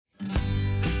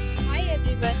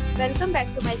everyone, welcome back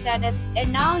to my channel,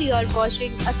 and now you are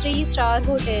watching a 3-star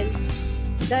hotel.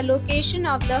 The location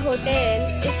of the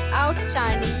hotel is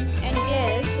outstanding and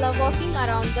guests love walking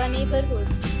around the neighborhood.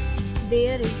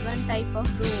 There is one type of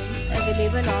rooms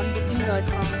available on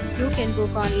booking.com. You can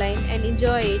book online and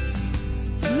enjoy it.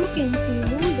 You can see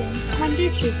more than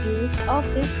 100 reviews of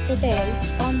this hotel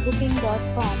on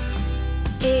booking.com.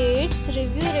 Its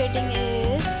review rating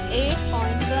is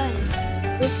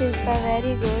 8.1, which is the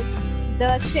very good.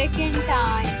 The check-in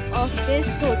time of this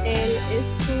hotel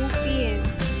is 2 p.m.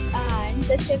 and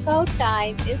the checkout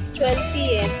time is 12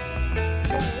 p.m.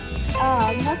 Pets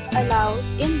are not allowed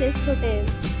in this hotel.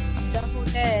 The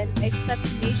hotel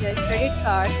accepts major credit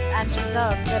cards and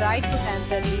reserves the right to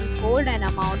temporarily hold an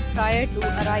amount prior to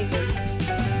arrival.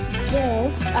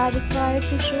 Guests are required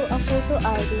to show a photo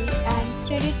ID and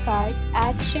credit card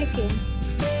at check-in.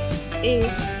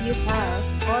 If you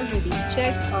have already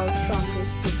checked out from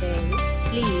this hotel,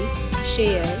 please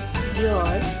share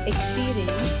your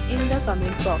experience in the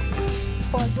comment box.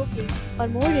 For booking or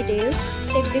more details,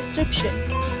 check description.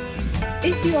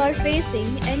 If you are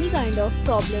facing any kind of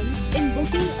problem in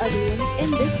booking a room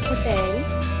in this hotel,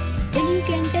 then you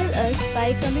can tell us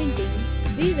by commenting.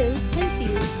 We will help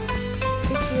you.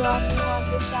 If you are new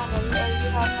on this channel or you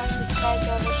have not subscribed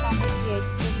our channel yet,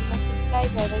 then you must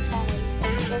subscribe our channel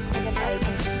and press the bell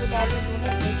icon so that you do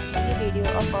not miss any video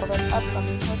of our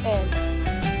upcoming hotel.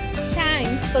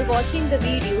 Thanks for watching the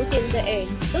video till the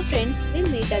end. So friends, we'll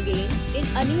meet again in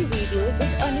a new video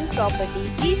with a new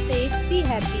property. Be safe, be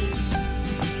happy.